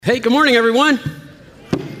Hey, good morning, everyone.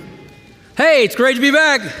 Hey, it's great to be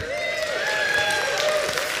back.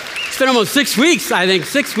 It's been almost 6 weeks, I think.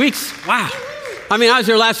 6 weeks. Wow. I mean, I was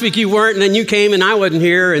here last week, you weren't, and then you came and I wasn't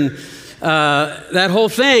here. And that whole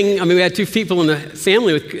thing, I mean, we had 2 people in the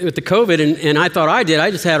family with the COVID, and I thought I did. I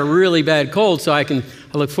just had a really bad cold, so I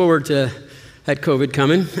look forward to that COVID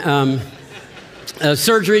coming.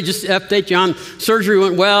 Surgery, just to update you on, surgery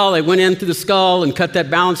went well. They went in through the skull and cut that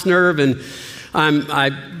balance nerve, and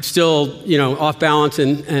I'm still, off balance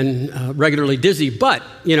and regularly dizzy. But,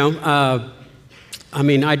 I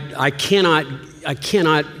mean, I cannot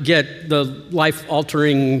get the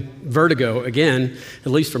life-altering vertigo again,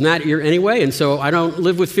 at least from that year anyway. And so I don't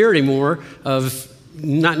live with fear anymore of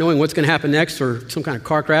not knowing what's going to happen next or some kind of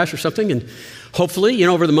car crash or something. And hopefully,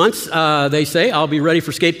 over the months, they say I'll be ready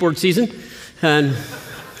for skateboard season. And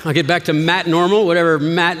I'll get back to Matt Normal, whatever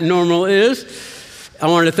Matt Normal is. I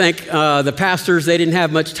wanted to thank the pastors. They didn't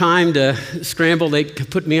have much time to scramble. They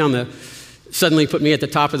suddenly put me at the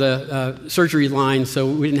top of the surgery line, so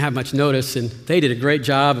we didn't have much notice. And they did a great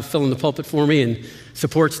job of filling the pulpit for me, and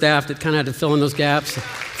support staff that kind of had to fill in those gaps.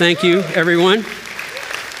 Thank you, everyone,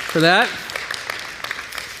 for that.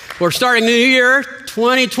 We're starting the new year,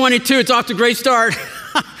 2022. It's off to a great start.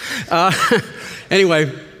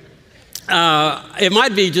 Anyway, it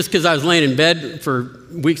might be just because I was laying in bed for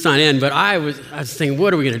weeks on end, but I was thinking,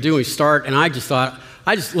 what are we going to do when we start? And I just thought,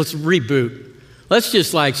 let's reboot. Let's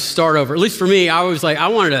just start over. At least for me, I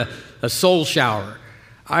wanted a soul shower.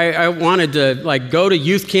 I wanted to go to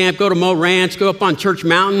youth camp, go to Mo Ranch, go up on Church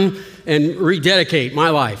Mountain and rededicate my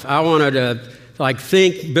life. I wanted to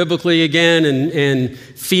think biblically again and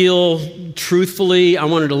feel truthfully. I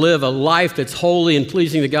wanted to live a life that's holy and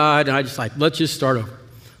pleasing to God. And I just let's just start over.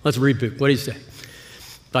 Let's reboot. What do you say?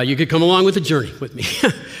 Thought you could come along with the journey with me.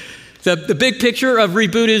 The big picture of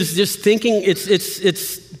reboot is just thinking.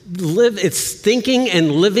 It's thinking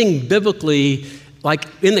and living biblically,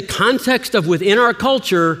 in the context of within our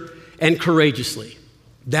culture and courageously.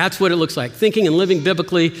 That's what it looks like. Thinking and living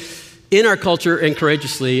biblically in our culture and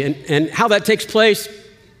courageously. And how that takes place.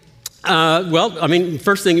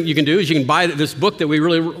 First thing you can do is you can buy this book that we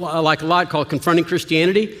really like a lot called Confronting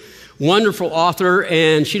Christianity. Wonderful author,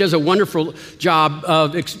 and she does a wonderful job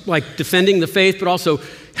of defending the faith, but also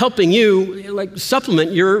helping you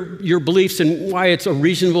supplement your beliefs and why it's a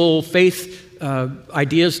reasonable faith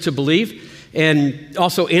ideas to believe, and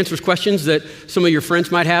also answers questions that some of your friends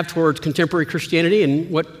might have towards contemporary Christianity and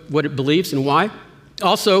what it believes and why.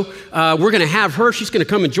 Also, we're going to have her. She's going to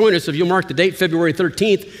come and join us. If you'll mark the date, February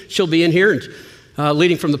 13th, she'll be in here and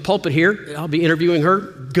leading from the pulpit here. I'll be interviewing her.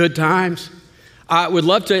 Good times. I would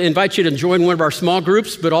love to invite you to join one of our small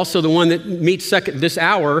groups, but also the one that meets this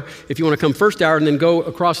hour. If you want to come first hour and then go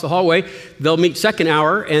across the hallway, they'll meet second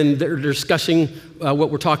hour, and they're discussing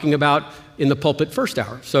what we're talking about in the pulpit first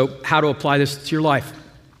hour. So how to apply this to your life.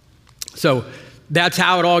 So that's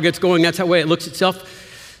how it all gets going. That's the way it looks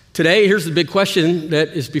itself. Today, here's the big question that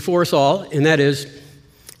is before us all, and that is,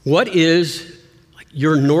 what is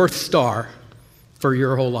your North Star for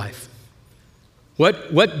your whole life?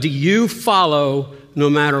 What do you follow no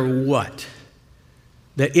matter what?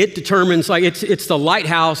 That it determines, it's the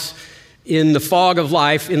lighthouse in the fog of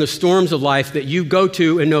life, in the storms of life that you go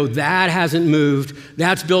to and know that hasn't moved.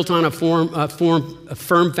 That's built on a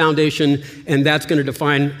firm foundation, and that's going to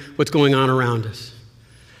define what's going on around us.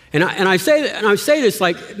 And I say this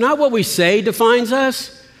not what we say defines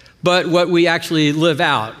us, but what we actually live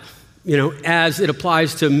out, as it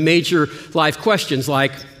applies to major life questions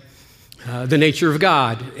like the nature of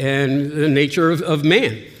God and the nature of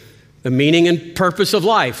man, the meaning and purpose of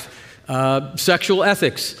life, sexual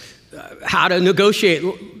ethics, how to negotiate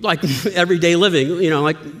everyday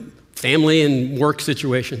living, family and work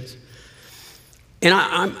situations.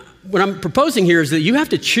 And what I'm proposing here is that you have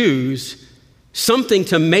to choose something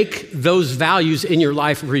to make those values in your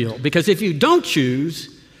life real. Because if you don't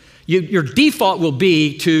choose, your default will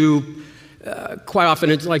be to quite often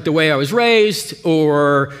it's the way I was raised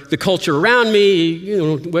or the culture around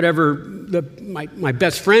me, whatever my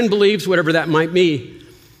best friend believes, whatever that might be.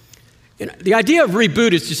 And the idea of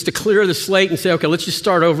reboot is just to clear the slate and say, okay, let's just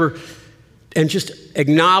start over and just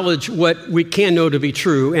acknowledge what we can know to be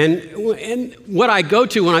true. And what I go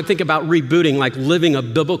to when I think about rebooting, living a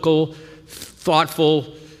biblical,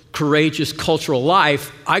 thoughtful, courageous cultural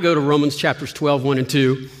life, I go to Romans chapters 12, 1 and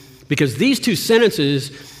 2, because these 2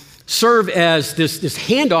 sentences serve as this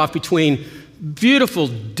handoff between beautiful,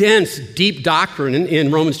 dense, deep doctrine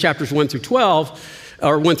in Romans chapters 1 through 12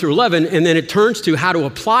 or 1 through 11, and then it turns to how to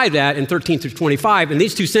apply that in 13 through 25. And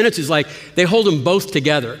these two sentences, like, they hold them both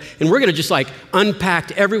together. And we're going to just like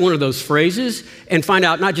unpack every one of those phrases and find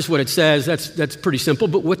out not just what it says, that's pretty simple,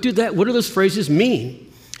 but what do those phrases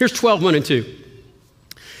mean? Here's 12, 1 and 2.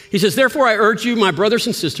 He says, therefore I urge you, my brothers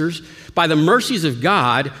and sisters, by the mercies of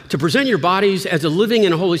God, to present your bodies as a living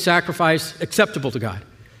and a holy sacrifice acceptable to God,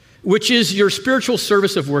 which is your spiritual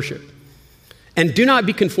service of worship. And do not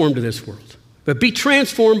be conformed to this world, but be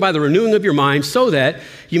transformed by the renewing of your mind so that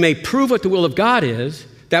you may prove what the will of God is,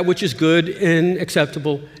 that which is good and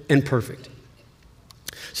acceptable and perfect.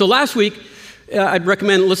 So last week, I'd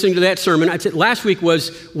recommend listening to that sermon. I'd say last week was,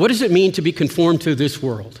 what does it mean to be conformed to this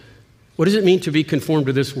world? What does it mean to be conformed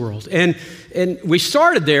to this world? And we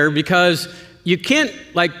started there because you can't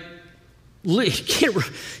you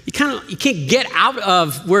can't get out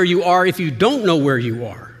of where you are if you don't know where you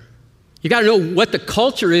are. You got to know what the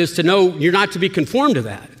culture is to know you're not to be conformed to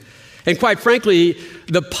that. And quite frankly,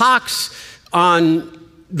 the pox on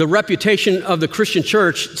the reputation of the Christian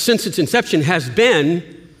church since its inception has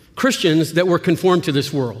been Christians that were conformed to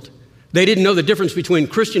this world. They didn't know the difference between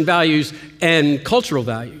Christian values and cultural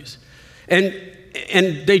values. And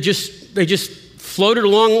they just floated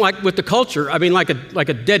along like with the culture. I mean, like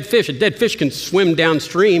a dead fish. A dead fish can swim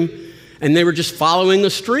downstream, and they were just following the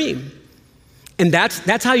stream. And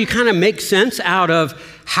that's how you kind of make sense out of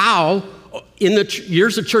how, in the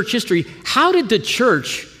years of church history, how did the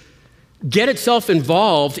church get itself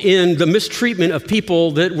involved in the mistreatment of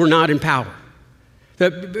people that were not in power?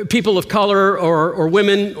 The people of color or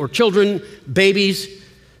women or children, babies,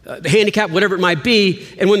 handicapped, whatever it might be.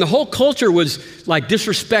 And when the whole culture was like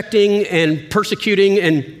disrespecting and persecuting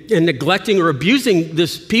and neglecting or abusing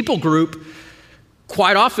this people group,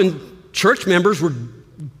 quite often church members were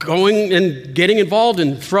going and getting involved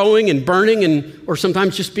and throwing and burning or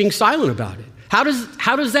sometimes just being silent about it. How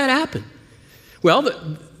does that happen? Well,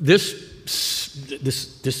 this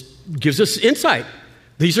gives us insight.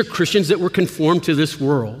 These are Christians that were conformed to this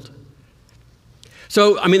world.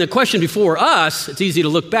 So, I mean, the question before us, it's easy to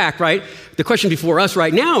look back, right? The question before us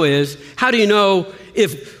right now is, how do you know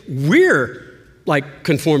if we're like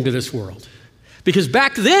conformed to this world? Because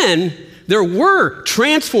back then, there were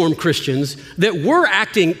transformed Christians that were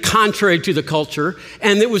acting contrary to the culture,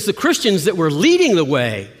 and it was the Christians that were leading the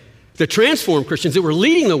way, the transformed Christians that were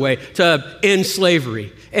leading the way to end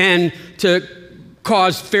slavery and to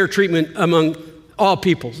cause fair treatment among all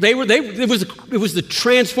peoples. It was the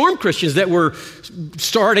transformed Christians that were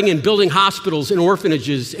starting and building hospitals and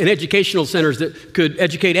orphanages and educational centers that could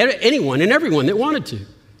educate anyone and everyone that wanted to.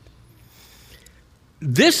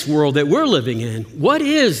 This world that we're living in, what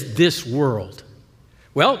is this world?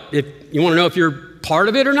 Well, if you want to know if you're part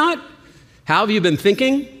of it or not, how have you been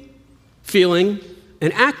thinking, feeling,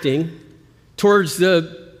 and acting towards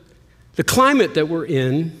the climate that we're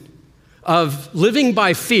in of living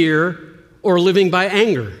by fear or living by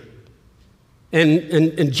anger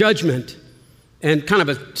and judgment and kind of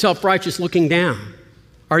a self-righteous looking down?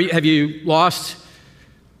 Have you lost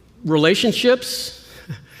relationships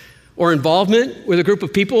or involvement with a group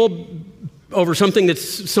of people over something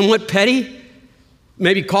that's somewhat petty?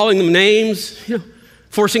 Maybe calling them names,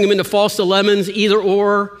 forcing them into false dilemmas, either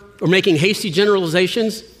or making hasty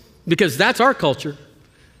generalizations, because that's our culture.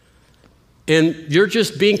 And you're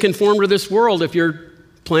just being conformed to this world if you're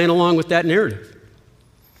playing along with that narrative.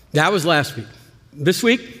 That was last week. This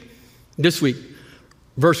week,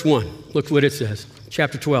 verse 1. Look what it says,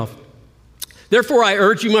 chapter 12. Therefore, I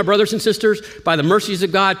urge you, my brothers and sisters, by the mercies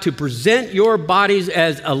of God, to present your bodies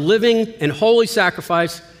as a living and holy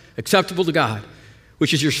sacrifice acceptable to God,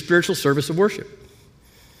 which is your spiritual service of worship.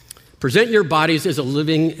 Present your bodies as a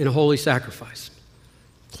living and holy sacrifice.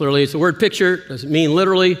 Clearly, it's a word picture. It doesn't mean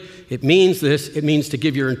literally. It means this. It means to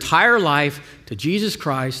give your entire life to Jesus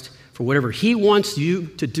Christ for whatever he wants you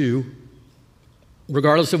to do,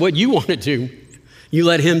 regardless of what you want to do. You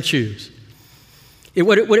let him choose.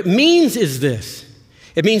 What it means is this.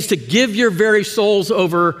 It means to give your very souls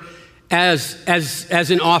over as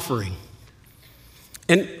an offering.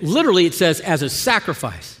 And literally it says as a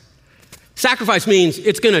sacrifice. Sacrifice means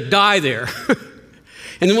it's going to die there.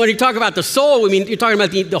 And then when you talk about the soul, I mean, you're talking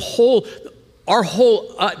about the whole, our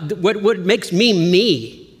whole, what makes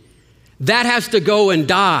me. That has to go and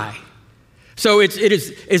die. So it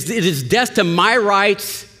is death to my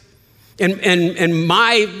rights and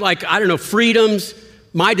my, freedoms,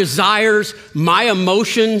 my desires, my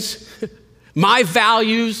emotions, my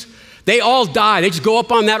values. They all die. They just go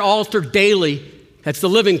up on that altar daily. That's the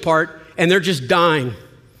living part. And they're just dying.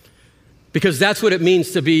 Because that's what it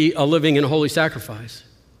means to be a living and holy sacrifice.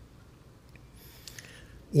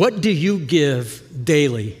 What do you give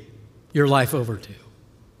daily your life over to?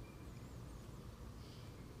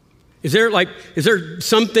 Is there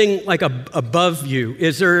something like above you?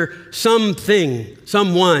 Is there something,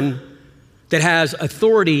 someone that has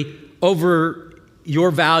authority over your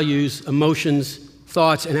values, emotions,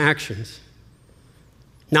 thoughts, and actions?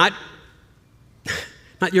 Not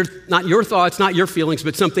your thoughts, not your feelings,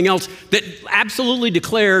 but something else that absolutely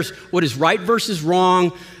declares what is right versus wrong,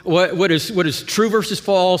 what is true versus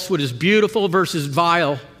false, what is beautiful versus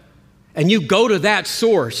vile. And you go to that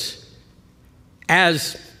source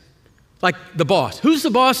as like the boss. Who's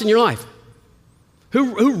the boss in your life?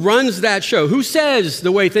 Who runs that show? Who says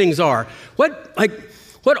the way things are?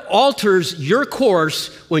 What alters your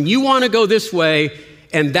course when you want to go this way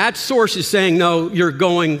and that source is saying, no, you're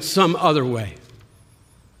going some other way?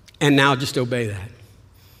 And now just obey that.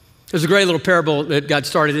 There's a great little parable that got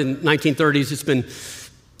started in the 1930s. It's been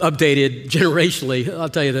updated generationally. I'll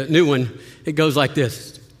tell you the new one. It goes like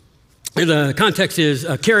this. The context is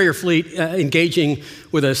a carrier fleet engaging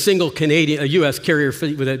with a U.S. carrier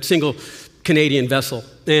fleet with a single Canadian vessel.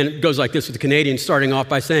 And it goes like this with the Canadians starting off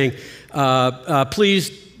by saying,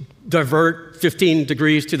 please divert 15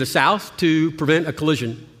 degrees to the south to prevent a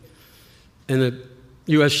collision. And the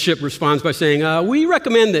U.S. ship responds by saying, we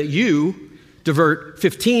recommend that you divert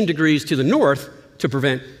 15 degrees to the north to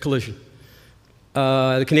prevent collision.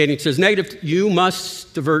 The Canadian says, negative, you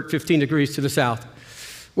must divert 15 degrees to the south.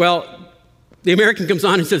 Well, the American comes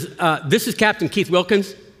on and says, this is Captain Keith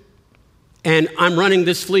Wilkins, and I'm running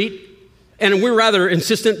this fleet, and we're rather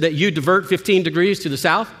insistent that you divert 15 degrees to the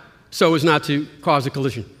south so as not to cause a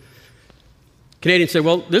collision. Canadian said,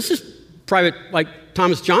 well, this is Private like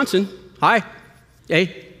Thomas Johnson. Hi.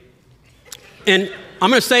 Hey. And I'm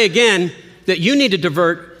going to say again that you need to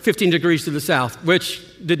divert 15 degrees to the south, which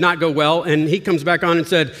did not go well. And he comes back on and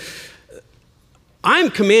said, I'm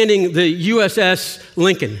commanding the USS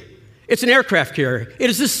Lincoln. It's an aircraft carrier. It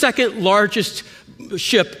is the second largest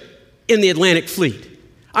ship in the Atlantic Fleet.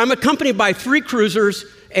 I'm accompanied by 3 cruisers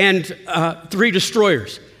and 3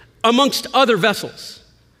 destroyers, amongst other vessels.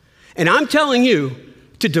 And I'm telling you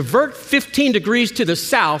to divert 15 degrees to the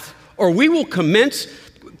south, or we will commence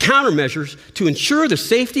countermeasures to ensure the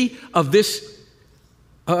safety of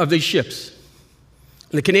these ships.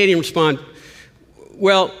 And the Canadian respond,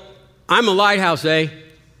 well, I'm a lighthouse,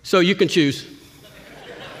 so you can choose.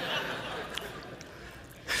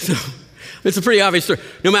 So it's a pretty obvious story.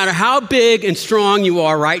 No matter how big and strong you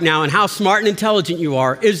are right now and how smart and intelligent you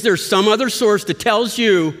are, is there some other source that tells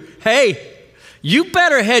you, hey, you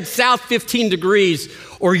better head south 15 degrees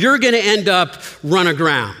or you're going to end up run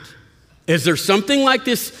aground? Is there something like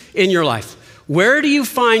this in your life? Where do you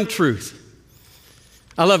find truth?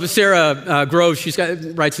 I love Sarah Groves. She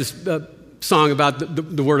writes this song about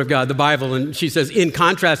the Word of God, the Bible, and she says, in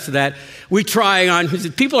contrast to that, we try on,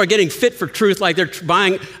 people are getting fit for truth like they're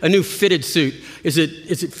buying a new fitted suit. Is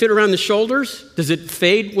it fit around the shoulders? Does it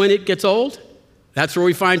fade when it gets old? That's where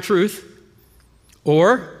we find truth.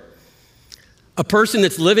 Or a person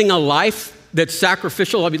that's living a life that's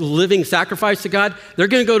sacrificial, living sacrifice to God, they're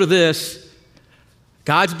going to go to this,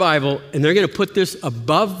 God's Bible, and they're going to put this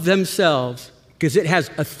above themselves because it has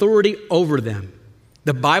authority over them.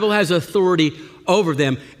 The Bible has authority over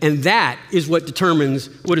them, and that is what determines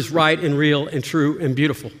what is right and real and true and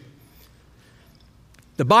beautiful.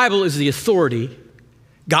 The Bible is the authority,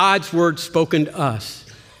 God's word spoken to us.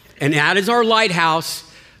 And that is our lighthouse,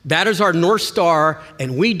 that is our North Star,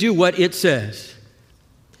 and we do what it says.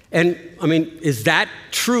 And, is that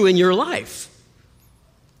true in your life?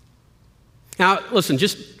 Now, listen,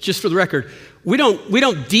 just for the record, we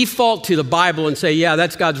don't default to the Bible and say, yeah,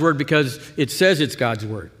 that's God's word because it says it's God's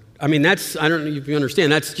word. I don't know if you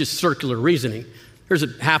understand, that's just circular reasoning.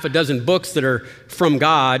 There's half a dozen books that are from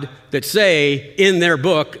God that say in their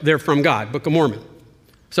book, they're from God, Book of Mormon.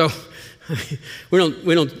 So we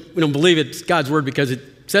don't believe it's God's word because it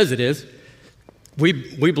says it is.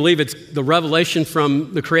 We believe it's the revelation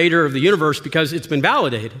from the creator of the universe because it's been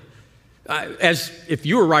validated. As if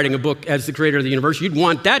you were writing a book as the creator of the universe, you'd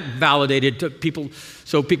want that validated to people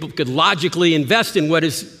so people could logically invest in what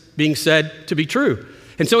is being said to be true.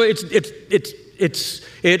 And so it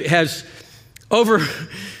has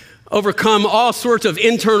overcome all sorts of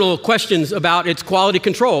internal questions about its quality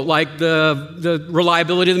control, like the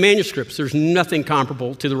reliability of the manuscripts. There's nothing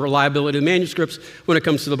comparable to the reliability of the manuscripts when it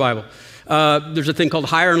comes to the Bible. There's a thing called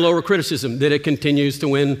higher and lower criticism that it continues to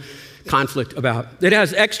win conflict about. It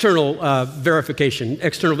has external verification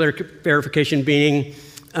being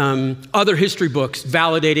other history books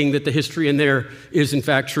validating that the history in there is in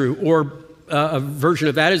fact true, or a version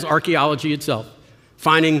of that is archaeology itself,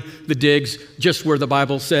 finding the digs just where the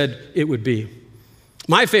Bible said it would be.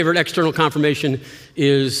 My favorite external confirmation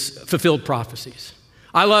is fulfilled prophecies.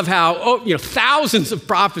 I love how, thousands of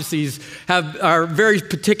prophecies are very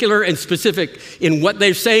particular and specific in what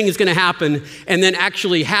they're saying is going to happen and then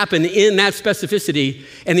actually happen in that specificity.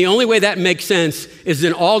 And the only way that makes sense is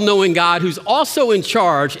an all-knowing God who's also in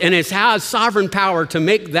charge and has sovereign power to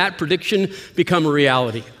make that prediction become a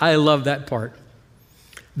reality. I love that part.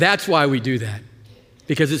 That's why we do that,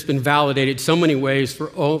 because it's been validated so many ways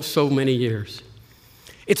for so many years.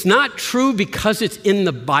 It's not true because it's in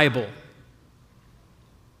the Bible.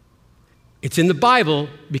 It's in the Bible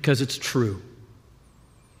because it's true.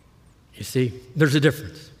 You see, there's a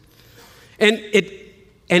difference.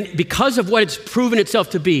 And because of what it's proven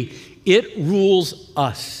itself to be, it rules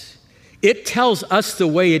us. It tells us the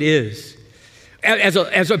way it is. As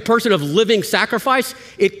a person of living sacrifice,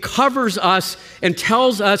 it covers us and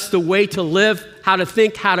tells us the way to live, how to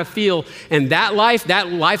think, how to feel. And that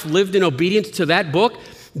life lived in obedience to that book,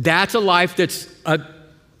 that's a life that's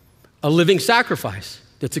a living sacrifice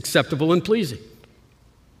that's acceptable and pleasing.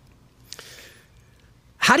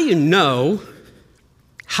 How do you know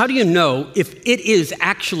if it is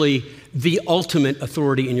actually the ultimate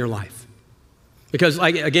authority in your life? Because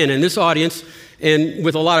again, in this audience and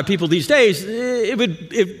with a lot of people these days,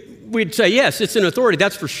 we'd say, yes, it's an authority,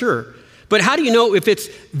 that's for sure. But how do you know if it's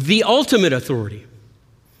the ultimate authority?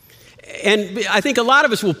 And I think a lot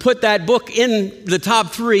of us will put that book in the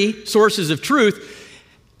top 3 sources of truth.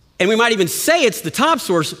 And we might even say it's the top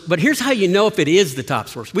source, but here's how you know if it is the top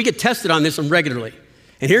source. We get tested on this regularly.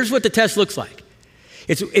 And here's what the test looks like.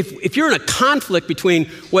 It's if you're in a conflict between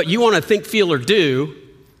what you want to think, feel, or do,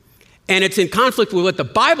 and it's in conflict with what the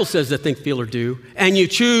Bible says to think, feel, or do, and you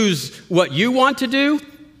choose what you want to do,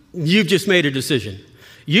 you've just made a decision.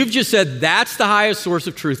 You've just said that's the highest source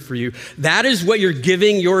of truth for you. That is what you're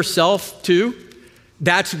giving yourself to.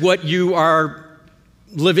 That's what you are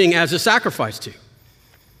living as a sacrifice to.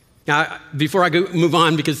 Now, before I move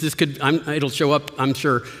on, because it'll show up, I'm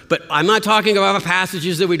sure, but I'm not talking about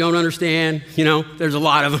passages that we don't understand. There's a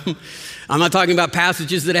lot of them. I'm not talking about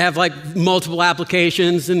passages that have multiple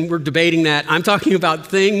applications and we're debating that. I'm talking about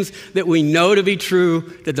things that we know to be true,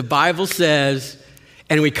 that the Bible says,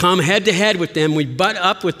 and we come head to head with them, we butt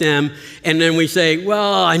up with them, and then we say,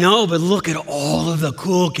 well, I know, but look at all of the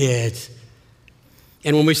cool kids.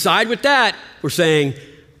 And when we side with that, we're saying,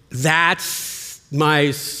 that's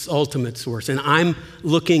my ultimate source. And I'm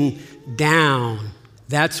looking down.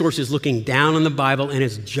 That source is looking down on the Bible and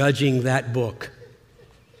is judging that book.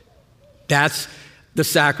 That's the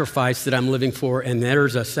sacrifice that I'm living for, and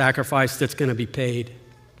there's a sacrifice that's going to be paid.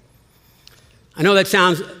 I know that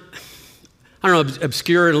sounds,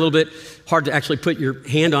 obscure and a little bit hard to actually put your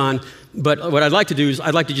hand on, but what I'd like to do is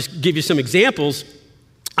I'd like to just give you some examples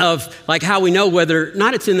of how we know whether,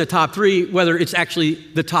 not it's in the top 3, whether it's actually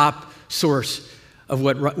the top source of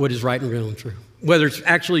what is right and real and true, whether it's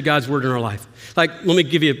actually God's word in our life. Let me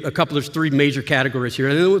give you a couple, there's 3 major categories here.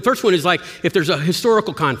 And the first one is if there's a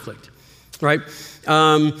historical conflict, right?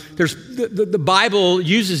 The Bible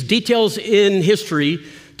uses details in history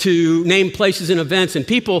to name places and events and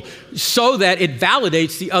people so that it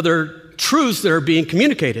validates the other truths that are being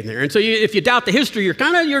communicated in there. And so if you doubt the history,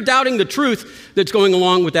 you're doubting the truth that's going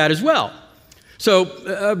along with that as well. So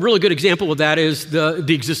a really good example of that is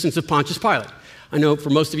the existence of Pontius Pilate. I know for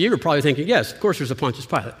most of you are probably thinking, yes, of course there's a Pontius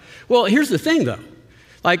Pilate. Well, here's the thing though.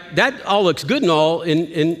 That all looks good and all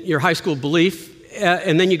in your high school belief.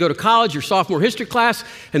 And then you go to college, your sophomore history class,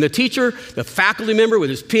 and the teacher, the faculty member with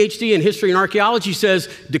his PhD in history and archaeology says,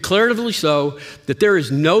 declaratively so, that there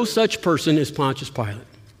is no such person as Pontius Pilate.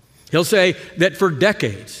 He'll say that for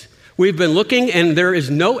decades, we've been looking and there is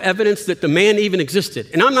no evidence that the man even existed.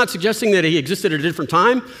 And I'm not suggesting that he existed at a different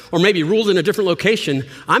time or maybe ruled in a different location.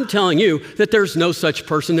 I'm telling you that there's no such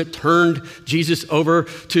person that turned Jesus over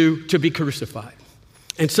to be crucified.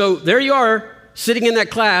 And so there you are, sitting in that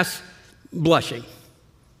class, blushing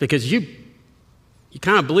because you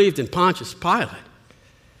kind of believed in Pontius Pilate.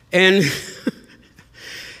 And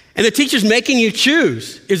and the teacher's making you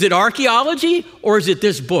choose. Is it archaeology or is it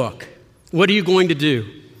this book? What are you going to do?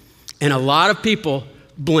 And a lot of people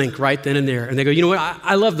blink right then and there. And they go, you know what?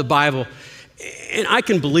 I love the Bible and I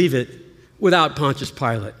can believe it without Pontius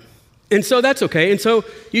Pilate. And so that's okay. And so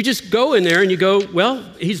you just go in there and you go, well,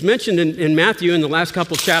 he's mentioned in Matthew in the last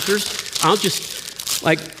couple of chapters. I'll just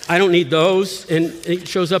I don't need those. And it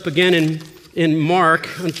shows up again in Mark.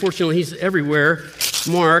 Unfortunately, he's everywhere.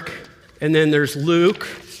 Mark. And then there's Luke.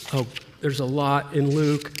 Oh, there's a lot in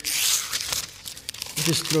Luke.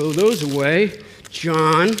 Just throw those away.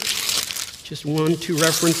 John. Just 1, 2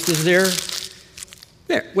 references there.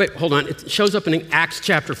 There, wait, hold on. It shows up in Acts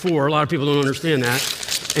chapter 4. A lot of people don't understand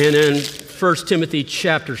that. And then 1 Timothy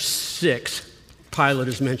chapter 6, Pilate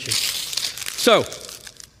is mentioned. So,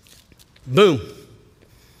 boom.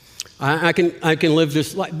 I can live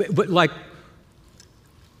this life, but like,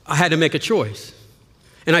 I had to make a choice.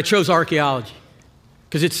 And I chose archaeology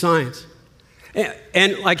because it's science.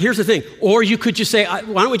 And like, here's the thing. Or you could just say,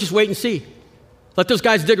 why don't we just wait and see? Let those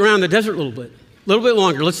guys dig around in the desert a little bit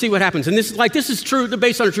longer. Let's see what happens. And this is true,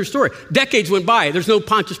 based on a true story. Decades went by. There's no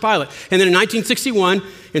Pontius Pilate. And then in 1961,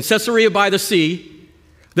 in Caesarea by the Sea,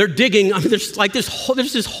 they're digging. I mean, there's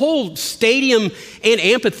this whole stadium and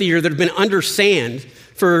amphitheater that have been under sand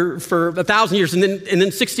for 1,000 years. And then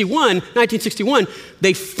 1961,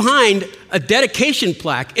 they find a dedication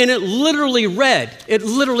plaque, and it literally read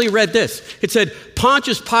this. It said,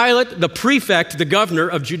 Pontius Pilate, the prefect, the governor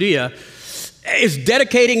of Judea, is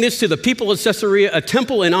dedicating this to the people of Caesarea, a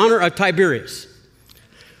temple in honor of Tiberius.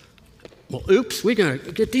 Well, oops, we gotta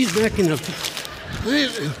get these back in the...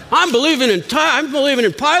 I'm believing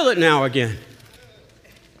in Pilate now again.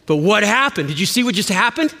 But what happened? Did you see what just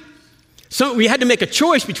happened? So we had to make a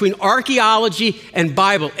choice between archaeology and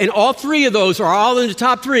Bible. And all three of those are all in the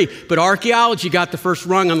top three. But archaeology got the first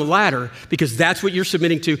rung on the ladder because that's what you're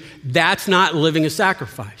submitting to. That's not living a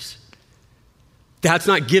sacrifice. That's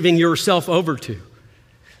not giving yourself over to.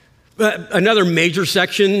 Another major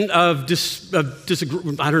section of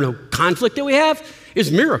conflict that we have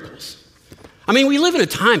is miracles. I mean, we live in a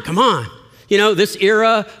time, come on. This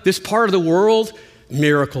era, this part of the world,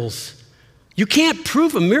 miracles. You can't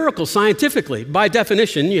prove a miracle scientifically. By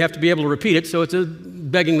definition, you have to be able to repeat it, so it's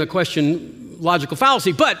begging the question, logical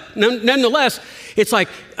fallacy. But nonetheless, it's like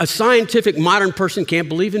a scientific modern person can't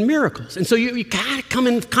believe in miracles. And so you gotta come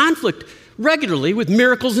in conflict regularly with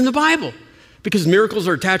miracles in the Bible because miracles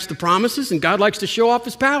are attached to promises and God likes to show off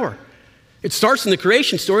his power. It starts in the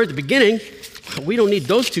creation story at the beginning. We don't need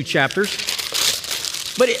those 2 chapters.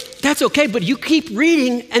 But that's okay, but you keep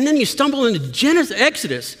reading and then you stumble into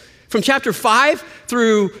Exodus. From chapter 5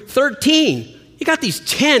 through 13, you got these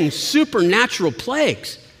 10 supernatural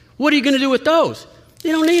plagues. What are you going to do with those?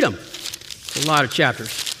 You don't need them. A lot of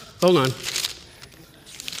chapters. Hold on.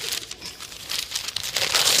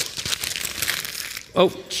 Oh,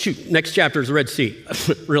 shoot. Next chapter is the Red Sea.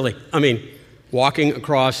 Really. I mean, walking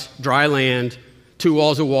across dry land, 2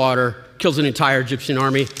 walls of water, kills an entire Egyptian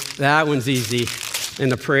army. That one's easy. And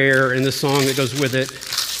the prayer and the song that goes with it,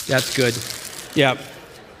 that's good. Yeah.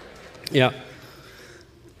 Yeah.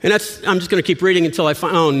 And I'm just going to keep reading until I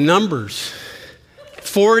find, Numbers.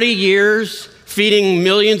 40 years feeding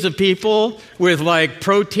millions of people with like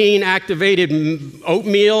protein activated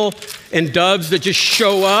oatmeal and doves that just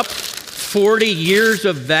show up. 40 years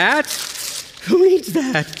of that? Who needs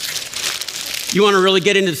that? You want to really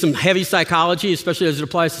get into some heavy psychology, especially as it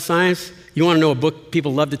applies to science? You want to know a book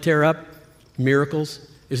people love to tear up? Miracles?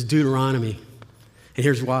 Is Deuteronomy. And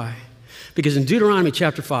here's why. Because in Deuteronomy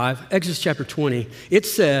chapter 5, Exodus chapter 20, it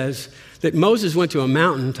says that Moses went to a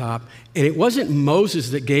mountaintop, and it wasn't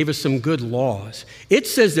Moses that gave us some good laws. It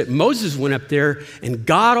says that Moses went up there, and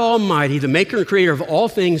God Almighty, the maker and creator of all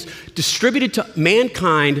things, distributed to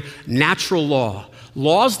mankind natural law.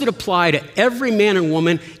 Laws that apply to every man and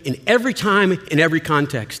woman in every time, in every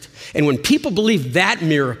context. And when people believe that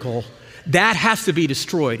miracle, that has to be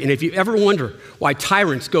destroyed. And if you ever wonder why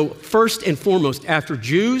tyrants go first and foremost after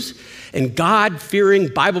Jews and God-fearing,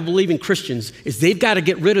 Bible-believing Christians, is they've got to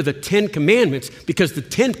get rid of the 10 Commandments because the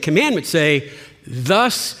 10 Commandments say,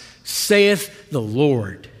 "Thus saith the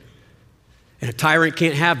Lord." And a tyrant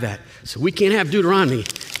can't have that. So we can't have Deuteronomy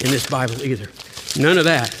in this Bible either. None of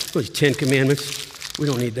that. Those 10 Commandments, we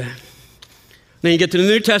don't need that. Then you get to the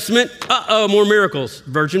New Testament, more miracles.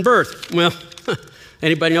 Virgin birth. Well,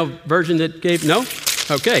 anybody know virgin that gave? No?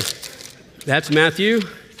 Okay. That's Matthew.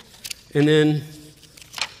 And then,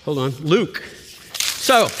 hold on, Luke.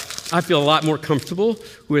 So I feel a lot more comfortable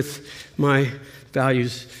with my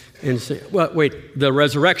values. Well, wait, the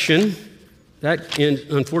resurrection, that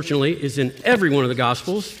unfortunately is in every one of the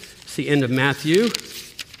Gospels. It's the end of Matthew.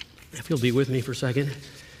 If you'll be with me for a second.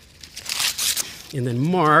 And then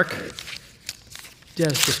Mark,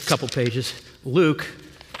 just a couple pages. Luke,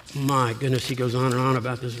 my goodness, he goes on and on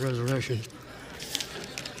about this resurrection.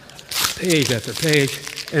 Page after page.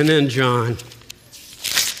 And then John.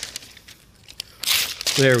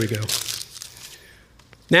 There we go.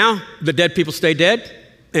 Now, the dead people stay dead,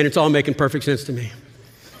 and it's all making perfect sense to me.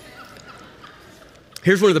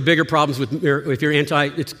 Here's one of the bigger problems with if you're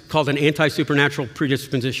it's called an anti-supernatural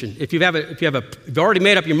predisposition. If you've already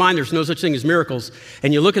made up your mind there's no such thing as miracles,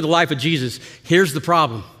 and you look at the life of Jesus, here's the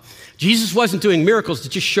problem. Jesus wasn't doing miracles to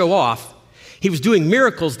just show off. He was doing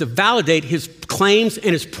miracles to validate his claims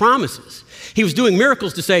and his promises. He was doing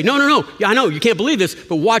miracles to say, no, yeah, I know you can't believe this,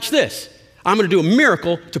 but watch this. I'm going to do a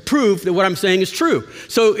miracle to prove that what I'm saying is true.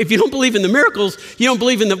 So if you don't believe in the miracles, you don't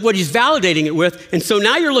believe in what he's validating it with. And so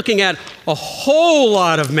now you're looking at a whole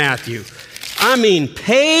lot of Matthew. I mean,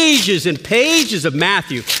 pages and pages of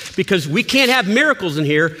Matthew, because we can't have miracles in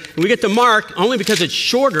here. And we get to Mark only because it's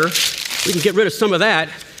shorter. We can get rid of some of that.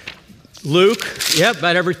 Luke,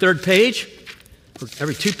 about every third page, or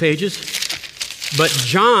every 2 pages. But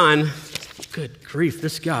John, good grief,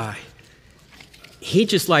 this guy. He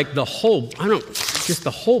just like the whole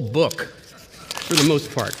book for the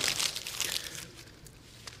most part.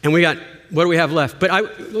 And what do we have left? But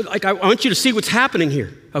I want you to see what's happening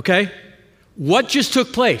here, okay? What just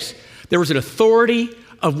took place? There was an authority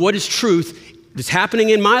of what is truth that's happening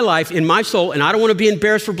in my life, in my soul, and I don't want to be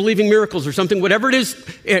embarrassed for believing miracles or something, whatever it is,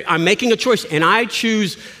 I'm making a choice, and I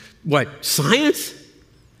choose, science?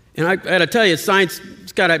 And I got to tell you, science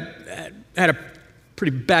had a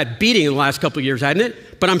pretty bad beating in the last couple of years, hadn't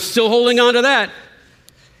it? But I'm still holding on to that.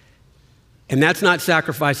 And that's not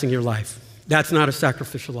sacrificing your life. That's not a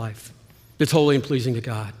sacrificial life. It's holy and pleasing to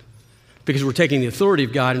God. Because we're taking the authority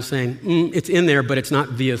of God and saying, it's in there, but it's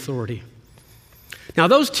not the authority. Now,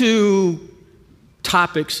 those 2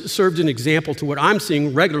 topics served an example to what I'm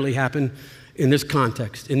seeing regularly happen in this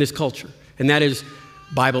context, in this culture, and that is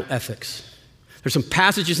Bible ethics. There's some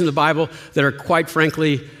passages in the Bible that are, quite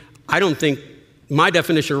frankly, I don't think my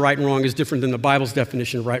definition of right and wrong is different than the Bible's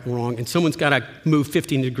definition of right and wrong, and someone's got to move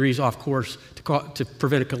 15 degrees off course to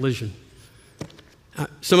prevent a collision.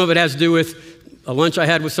 Some of it has to do with a lunch I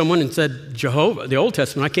had with someone and said, Jehovah, the Old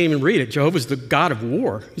Testament, I can't even read it. Jehovah's the God of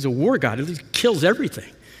war. He's a war God. He kills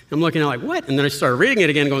everything. I'm looking at like, what? And then I started reading it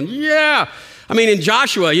again going, yeah. I mean, in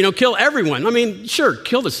Joshua, kill everyone. I mean, sure,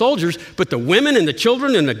 kill the soldiers, but the women and the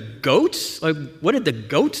children and the goats? Like, what did the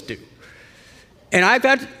goats do? And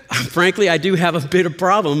frankly, I do have a bit of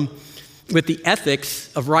problem with the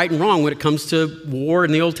ethics of right and wrong when it comes to war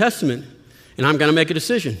in the Old Testament. And I'm going to make a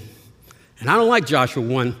decision. And I don't like Joshua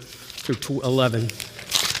 1 through 11.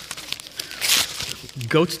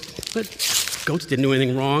 Goats didn't do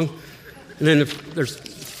anything wrong. And then there's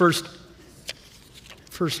first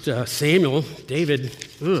Samuel, David,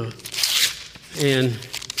 and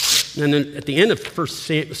then at the end of 2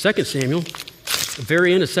 Samuel, the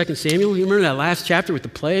very end of 2 Samuel, you remember that last chapter with the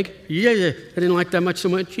plague? Yeah, I didn't like that so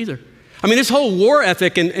much either. I mean, this whole war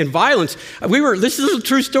ethic and violence, this is a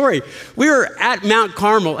true story. We were at Mount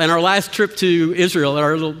Carmel on our last trip to Israel,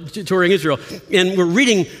 our little touring Israel, and we're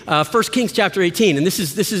reading 1 Kings chapter 18, and this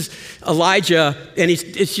is Elijah, and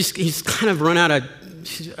he's kind of run out of,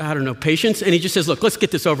 patience, and he just says, look, let's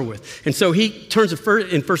get this over with. And so he turns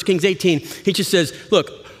in 1 Kings 18, he just says,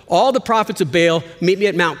 look, all the prophets of Baal, meet me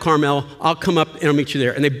at Mount Carmel, I'll come up and I'll meet you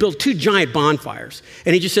there. And they built 2 giant bonfires,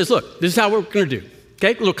 and he just says, look, this is how we're going to do,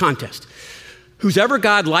 okay, a little contest. Whoever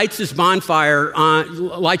God lights this bonfire on,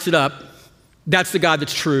 lights it up, that's the God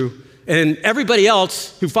that's true. And everybody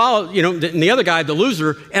else who follow, and the other guy, the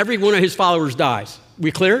loser, every one of his followers dies.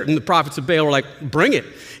 We clear? And the prophets of Baal were like, bring it.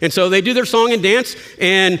 And so they do their song and dance,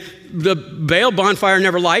 and the Baal bonfire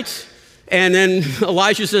never lights. And then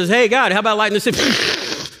Elijah says, hey, God, how about lighting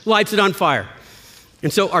this? Lights it on fire.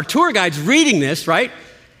 And so our tour guide's reading this, right?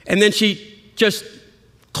 And then she just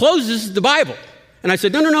closes the Bible. And I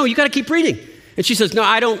said, no, you got to keep reading. And she says, no,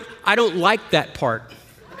 I don't like that part.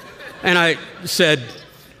 And I said,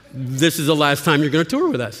 this is the last time you're going to tour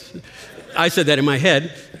with us. I said that in my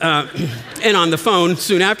head and on the phone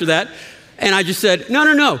soon after that. And I just said,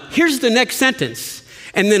 no, here's the next sentence.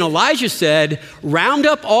 And then Elijah said, round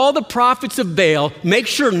up all the prophets of Baal, make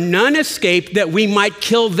sure none escape that we might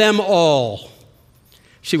kill them all.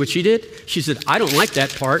 See what she did? She said, I don't like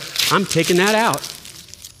that part. I'm taking that out.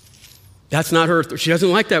 That's not her. She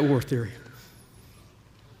doesn't like that war theory.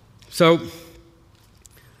 So,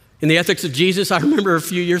 in the ethics of Jesus, I remember a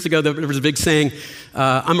few years ago there was a big saying,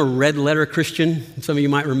 I'm a red letter Christian. Some of you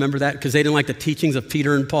might remember that because they didn't like the teachings of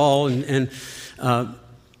Peter and Paul. And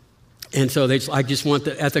so I just want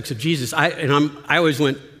the ethics of Jesus. I always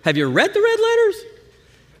went, have you read the red letters?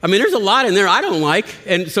 I mean, there's a lot in there I don't like.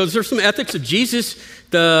 And so there's some ethics of Jesus.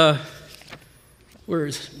 We're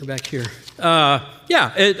back here.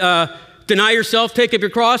 Deny yourself, take up your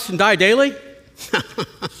cross, and die daily.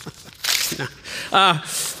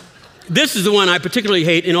 This is the one I particularly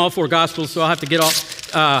hate in all 4 Gospels, so I'll have to get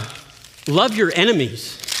off. Love your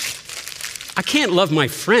enemies. I can't love my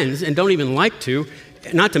friends and don't even like to,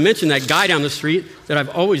 not to mention that guy down the street that I've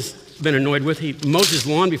always been annoyed with. He mows his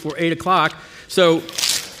lawn before 8 o'clock, so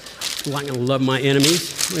I'm not going to love my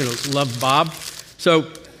enemies. I'm going to love Bob.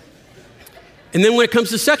 So And then when it comes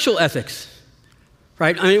to sexual ethics,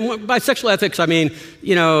 right? I mean, by sexual ethics, I mean,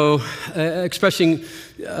 expressing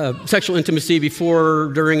sexual intimacy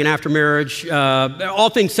before, during, and after marriage, all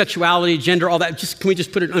things sexuality, gender, all that. Can we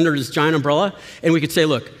just put it under this giant umbrella? And we could say,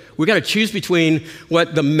 look, we got to choose between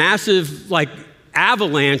what the massive,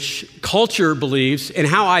 avalanche culture believes and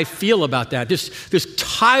how I feel about that. This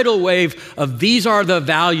tidal wave of these are the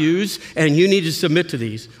values and you need to submit to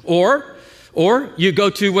these. Or you go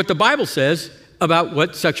to what the Bible says about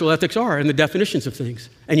what sexual ethics are and the definitions of things.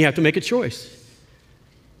 And you have to make a choice.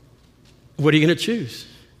 What are you going to choose?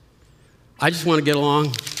 I just want to get along.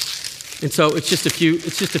 And so it's just a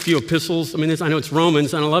few epistles. I mean, I know it's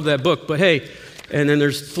Romans, and I love that book, but hey, and then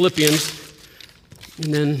there's Philippians,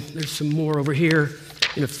 and then there's some more over here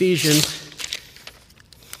in Ephesians.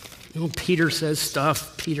 Peter says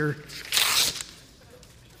stuff, Peter.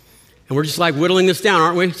 And we're just whittling this down,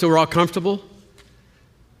 aren't we? So we're all comfortable.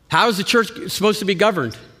 How is the church supposed to be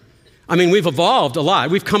governed? I mean, we've evolved a lot.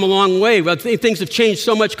 We've come a long way. Things have changed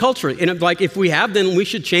so much culturally. And if we have, then we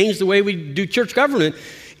should change the way we do church government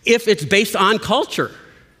if it's based on culture.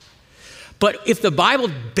 But if the Bible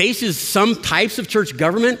bases some types of church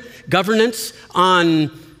governance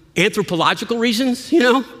on anthropological reasons,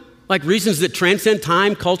 reasons that transcend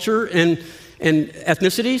time, culture, and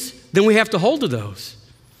ethnicities, then we have to hold to those.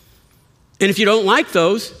 And if you don't like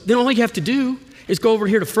those, then all you have to do is go over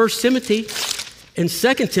here to 1 Timothy and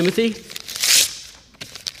 2 Timothy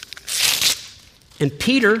and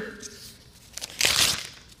Peter,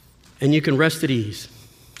 and you can rest at ease.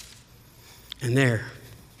 And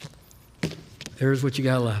there's what you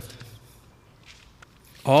got left.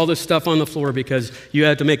 All this stuff on the floor because you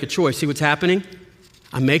had to make a choice. See what's happening?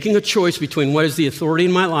 I'm making a choice between what is the authority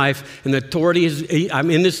in my life, and the authority is,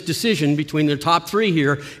 I'm in this decision between the top three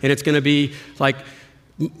here, and it's going to be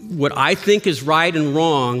what I think is right and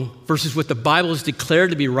wrong versus what the Bible has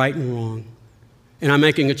declared to be right and wrong. And I'm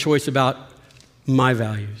making a choice about my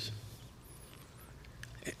values.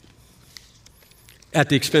 At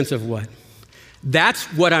the expense of what? That's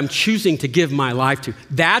what I'm choosing to give my life to.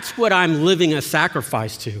 That's what I'm living a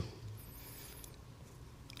sacrifice to.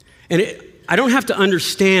 And I don't have to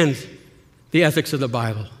understand the ethics of the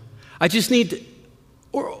Bible. I just need to,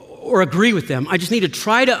 or agree with them. I just need to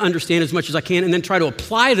try to understand as much as I can and then try to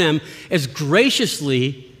apply them as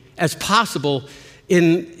graciously as possible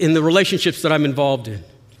in the relationships that I'm involved in.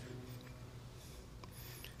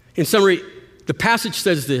 In summary, the passage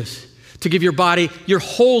says this: to give your body, your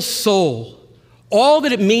whole soul, all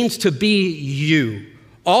that it means to be you,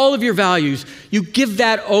 all of your values, you give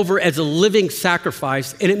that over as a living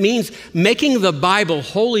sacrifice. And it means making the Bible,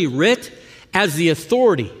 Holy Writ, as the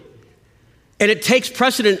authority. And it takes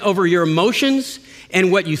precedent over your emotions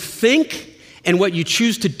and what you think and what you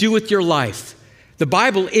choose to do with your life. The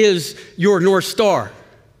Bible is your North Star.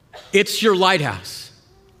 It's your lighthouse.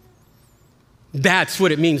 That's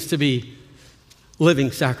what it means to be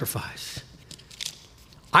living sacrifice.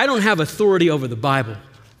 I don't have authority over the Bible.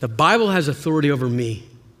 The Bible has authority over me.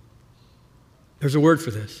 There's a word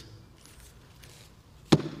for this.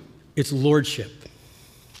 It's lordship.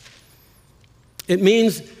 It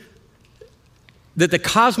means that the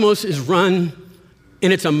cosmos is run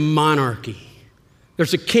and it's a monarchy.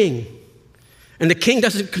 There's a king, and the king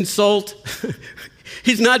doesn't consult.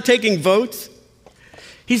 He's not taking votes.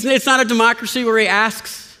 It's not a democracy where he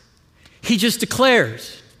asks. He just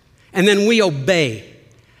declares, and then we obey.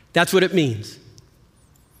 That's what it means.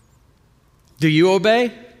 Do you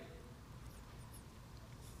obey?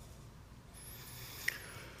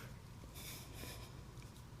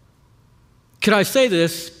 Could I say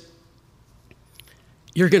this?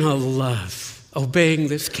 You're going to love obeying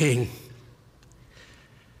this king.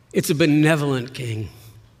 It's a benevolent king.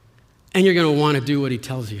 And you're going to want to do what he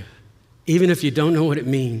tells you, even if you don't know what it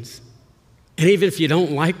means, and even if you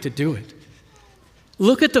don't like to do it.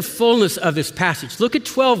 Look at the fullness of this passage. Look at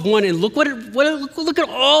 12:1 and look at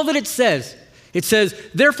all that it says. It says,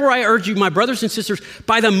 therefore I urge you, my brothers and sisters,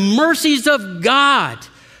 by the mercies of God,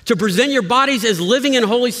 to present your bodies as living and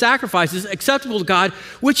holy sacrifices acceptable to God,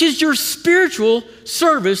 which is your spiritual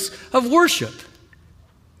service of worship.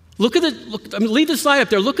 Leave the slide up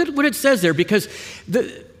there. Look at what it says there, because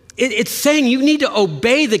it's saying you need to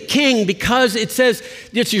obey the king because it says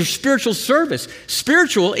it's your spiritual service.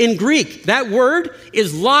 Spiritual in Greek, that word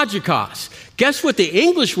is logikos. Guess what the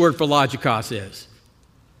English word for logikos is?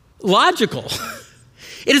 Logical.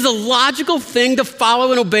 It is a logical thing to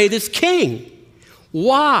follow and obey this king.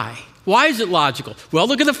 Why? Why is it logical? Well,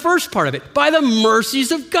 look at the first part of it. By the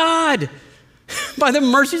mercies of God. By the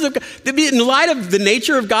mercies of God. In light of the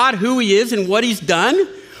nature of God, who he is and what he's done,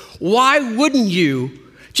 why wouldn't you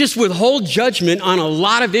just withhold judgment on a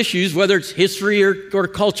lot of issues, whether it's history or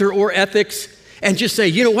culture or ethics, and just say,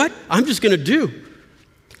 you know what? I'm just going to do.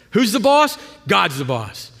 Who's the boss? God's the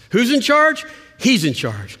boss. Who's in charge? He's in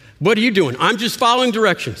charge. What are you doing? I'm just following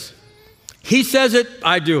directions. He says it,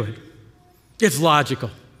 I do it. It's logical.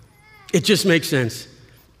 It just makes sense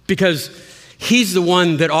because he's the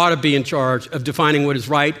one that ought to be in charge of defining what is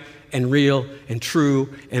right and real and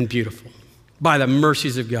true and beautiful by the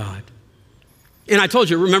mercies of God. And I told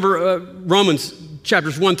you, remember Romans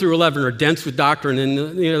chapters 1 through 11 are dense with doctrine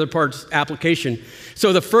and the other part's application.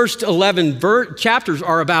 So the first 11 chapters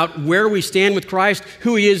are about where we stand with Christ,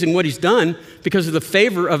 who he is and what he's done because of the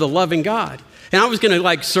favor of the loving God. And I was going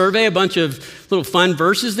to survey a bunch of little fun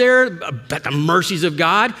verses there about the mercies of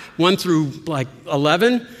God, 1 through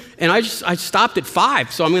 11. And I stopped at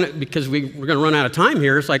 5. So because we're going to run out of time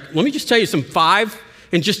here, it's let me just tell you some 5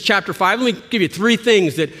 in just chapter 5. Let me give you 3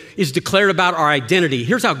 things that is declared about our identity.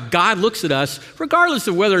 Here's how God looks at us, regardless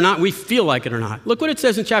of whether or not we feel like it or not. Look what it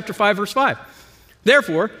says in chapter 5, verse 5.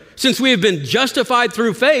 Therefore, since we have been justified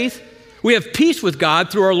through faith, we have peace with God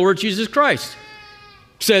through our Lord Jesus Christ.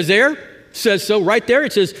 Says so right there.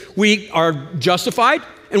 It says we are justified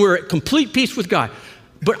and we're at complete peace with God.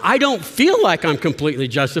 But I don't feel like I'm completely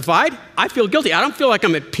justified. I feel guilty. I don't feel like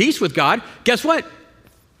I'm at peace with God. Guess what?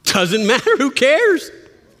 Doesn't matter. Who cares?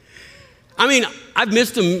 I've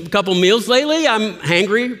missed a couple meals lately. I'm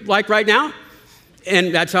hangry right now.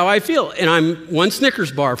 And that's how I feel. And I'm one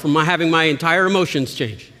Snickers bar from having my entire emotions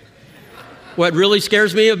change. What really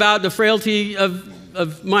scares me about the frailty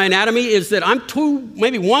of my anatomy is that I'm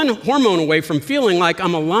maybe 1 hormone away from feeling like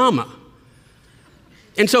I'm a llama.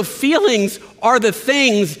 And so feelings are the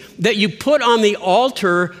things that you put on the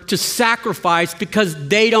altar to sacrifice because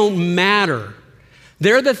they don't matter.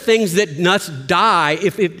 They're the things that must die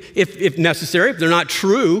if necessary, if they're not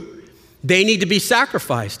true. They need to be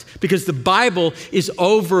sacrificed because the Bible is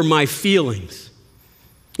over my feelings.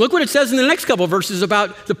 Look what it says in the next couple of verses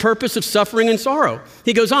about the purpose of suffering and sorrow.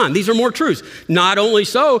 He goes on, these are more truths. Not only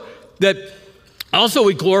so, that also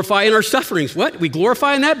we glorify in our sufferings. What? We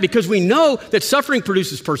glorify in that because we know that suffering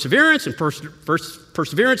produces perseverance, and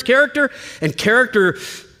perseverance, character, and character,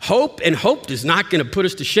 hope. And hope is not going to put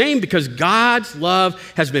us to shame because God's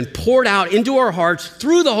love has been poured out into our hearts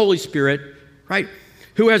through the Holy Spirit, right?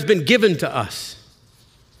 Who has been given to us.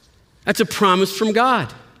 That's a promise from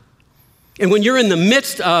God. And when you're in the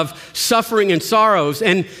midst of suffering and sorrows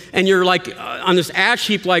and you're on this ash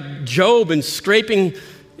heap like Job and scraping,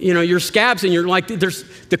 your scabs and you're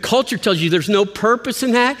the culture tells you there's no purpose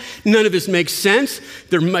in that. None of this makes sense.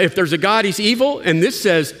 If there's a God, he's evil. And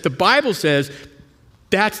the Bible says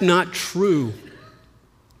that's not true.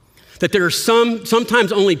 That there are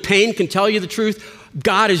sometimes only pain can tell you the truth.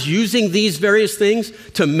 God is using these various things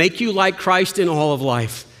to make you like Christ in all of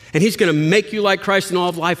life. And he's going to make you like Christ in all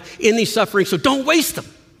of life in these sufferings. So don't waste them.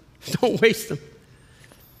 Don't waste them.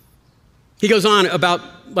 He goes on about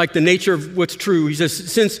the nature of what's true. He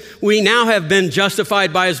says, since we now have been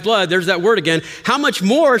justified by his blood, there's that word again, how much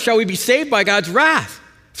more shall we be saved by God's wrath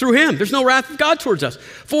through him? There's no wrath of God towards us.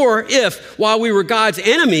 For if, while we were God's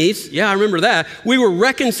enemies, I remember that, we were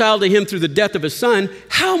reconciled to him through the death of his son,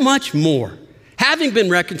 how much more, having been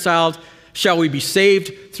reconciled, shall we be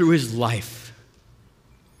saved through his life?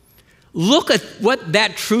 Look at what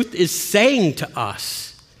that truth is saying to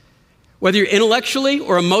us. Whether you're intellectually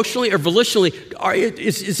or emotionally or volitionally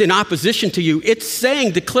is in opposition to you, it's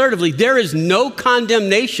saying declaratively there is no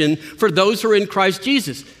condemnation for those who are in Christ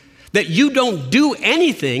Jesus. That you don't do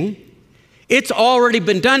anything, it's already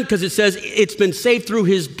been done because it says it's been saved through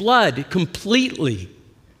his blood completely.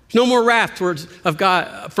 No more wrath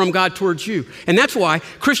from God towards you. And that's why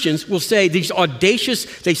Christians will say these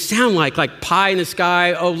audacious, they sound like pie in the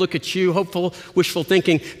sky, oh, look at you, hopeful, wishful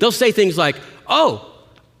thinking. They'll say things like, oh,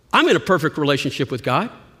 I'm in a perfect relationship with God.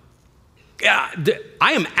 I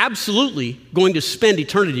am absolutely going to spend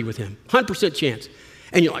eternity with him, 100% chance.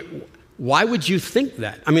 And you're like, why would you think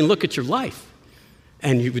that? Look at your life.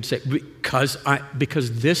 And you would say,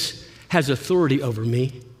 because this has authority over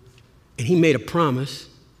me, and he made a promise,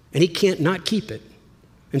 and he can't not keep it.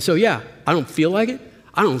 And so, I don't feel like it.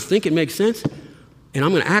 I don't think it makes sense. And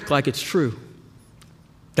I'm going to act like it's true.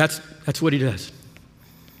 That's what he does.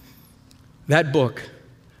 That book,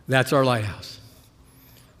 that's our lighthouse.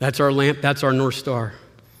 That's our lamp. That's our North Star.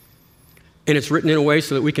 And it's written in a way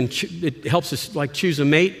so that we can, it helps us choose a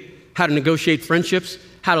mate, how to negotiate friendships,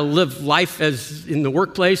 how to live life as in the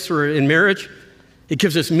workplace or in marriage. It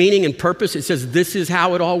gives us meaning and purpose. It says this is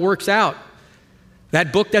how it all works out.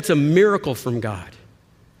 That book, that's a miracle from God.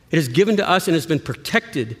 It is given to us and has been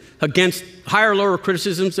protected against higher, lower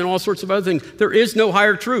criticisms and all sorts of other things. There is no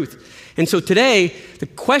higher truth. And so today, the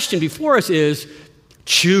question before us is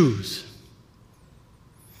choose.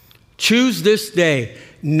 Choose this day,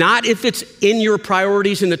 not if it's in your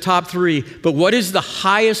priorities in the top 3, but what is the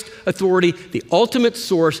highest authority, the ultimate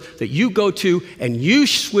source that you go to, and you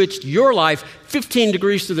switched your life 15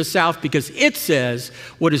 degrees to the south because it says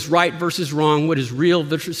what is right versus wrong, what is real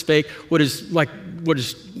versus fake, what is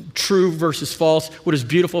true versus false, what is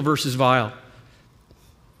beautiful versus vile.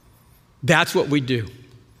 That's what we do.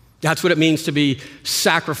 That's what it means to be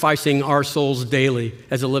sacrificing our souls daily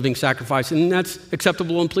as a living sacrifice, and that's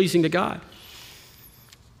acceptable and pleasing to God.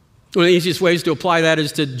 One of the easiest ways to apply that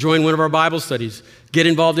is to join one of our Bible studies, get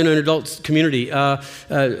involved in an adult community,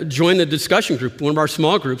 join the discussion group, one of our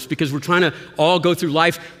small groups, because we're trying to all go through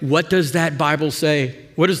life. What does that Bible say?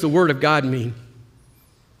 What does the Word of God mean?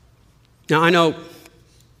 Now, I know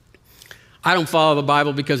I don't follow the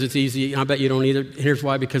Bible because it's easy, and I bet you don't either. Here's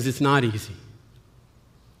why: because it's not easy.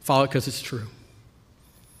 Follow it because it's true.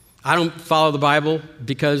 I don't follow the Bible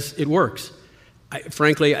because it works.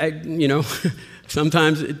 Frankly,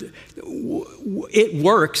 sometimes it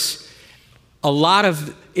works. A lot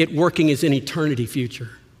of it working is in eternity future.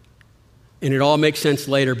 And it all makes sense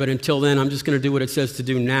later, but until then, I'm just going to do what it says to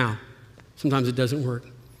do now. Sometimes it doesn't work.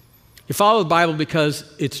 You follow the Bible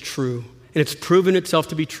because it's true, and it's proven itself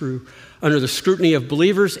to be true under the scrutiny of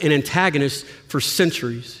believers and antagonists for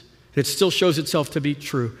centuries. And it still shows itself to be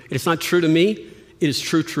true. It's not true to me, it is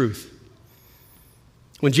true truth.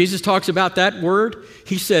 When Jesus talks about that word,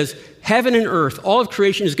 he says, heaven and earth, all of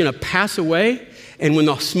creation is going to pass away, and when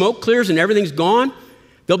the smoke clears and everything's gone,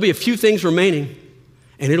 there'll be a few things remaining,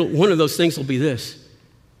 and one of those things will be this.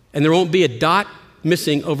 And there won't be a dot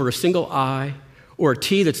missing over a single I or a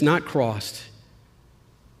T that's not crossed.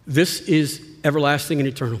 This is everlasting and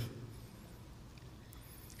eternal.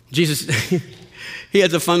 Jesus, he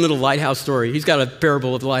has a fun little lighthouse story. He's got a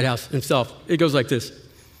parable of the lighthouse himself. It goes like this.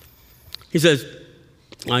 He says,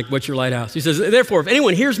 what's your lighthouse? He says, therefore, if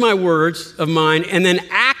anyone hears my words of mine and then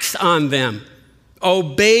acts on them,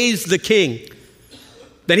 obeys the king,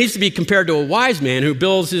 then he's to be compared to a wise man who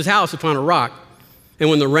builds his house upon a rock. And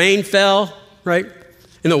when the rain fell, right,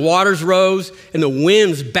 and the waters rose and the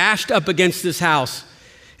winds bashed up against this house,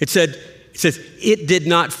 it says, it did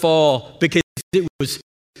not fall because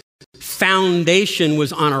foundation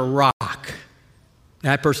was on a rock.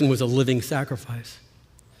 That person was a living sacrifice.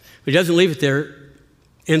 But he doesn't leave it there.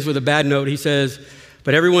 Ends with a bad note. He says,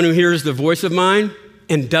 but everyone who hears the voice of mine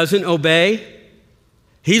and doesn't obey,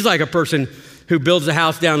 he's like a person who builds a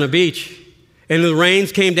house down the beach, and the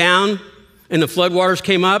rains came down and the floodwaters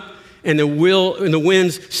came up and the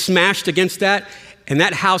winds smashed against that, and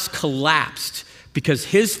that house collapsed because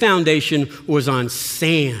his foundation was on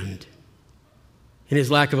sand in his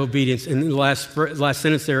lack of obedience. And in the last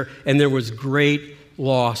sentence there, and there was great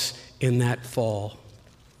loss in that fall.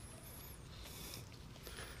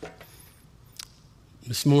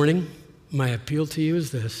 This morning, my appeal to you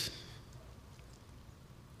is this.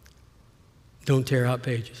 Don't tear out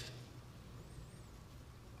pages.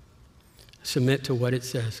 Submit to what it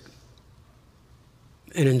says.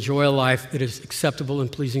 And enjoy a life that is acceptable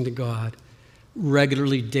and pleasing to God.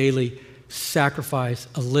 Regularly, daily, sacrifice,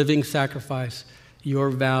 a living sacrifice, your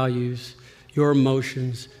values, your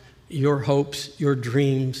emotions, your hopes, your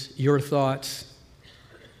dreams, your thoughts,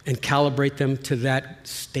 and calibrate them to that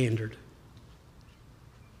standard.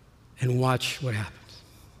 And watch what happens.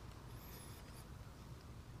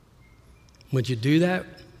 Would you do that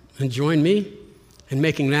and join me in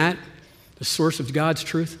making that the source of God's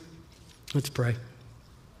truth? Let's pray.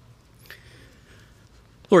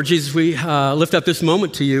 Lord Jesus, we lift up this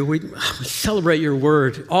moment to you. We celebrate your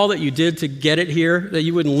word, all that you did to get it here, that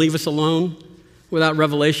you wouldn't leave us alone without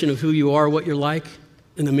revelation of who you are, what you're like,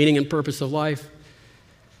 and the meaning and purpose of life.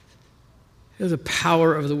 The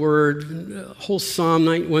power of the word. The whole Psalm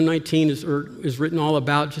 119 is written all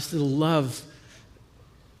about just the love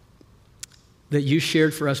that you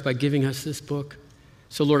shared for us by giving us this book.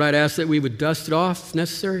 So, Lord, I'd ask that we would dust it off if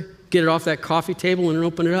necessary, get it off that coffee table and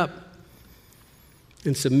open it up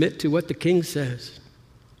and submit to what the King says.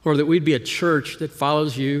 Or that we'd be a church that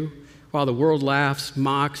follows you while the world laughs,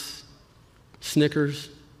 mocks, snickers,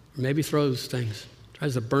 or maybe throws things,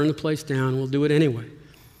 tries to burn the place down. We'll do it anyway.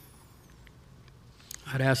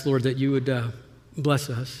 I'd ask, Lord, that you would bless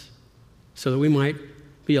us so that we might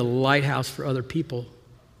be a lighthouse for other people.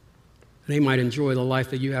 They might enjoy the life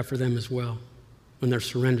that you have for them as well when they're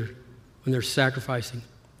surrendered, when they're sacrificing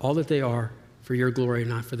all that they are for your glory,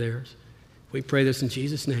 not for theirs. We pray this in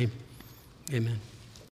Jesus' name. Amen.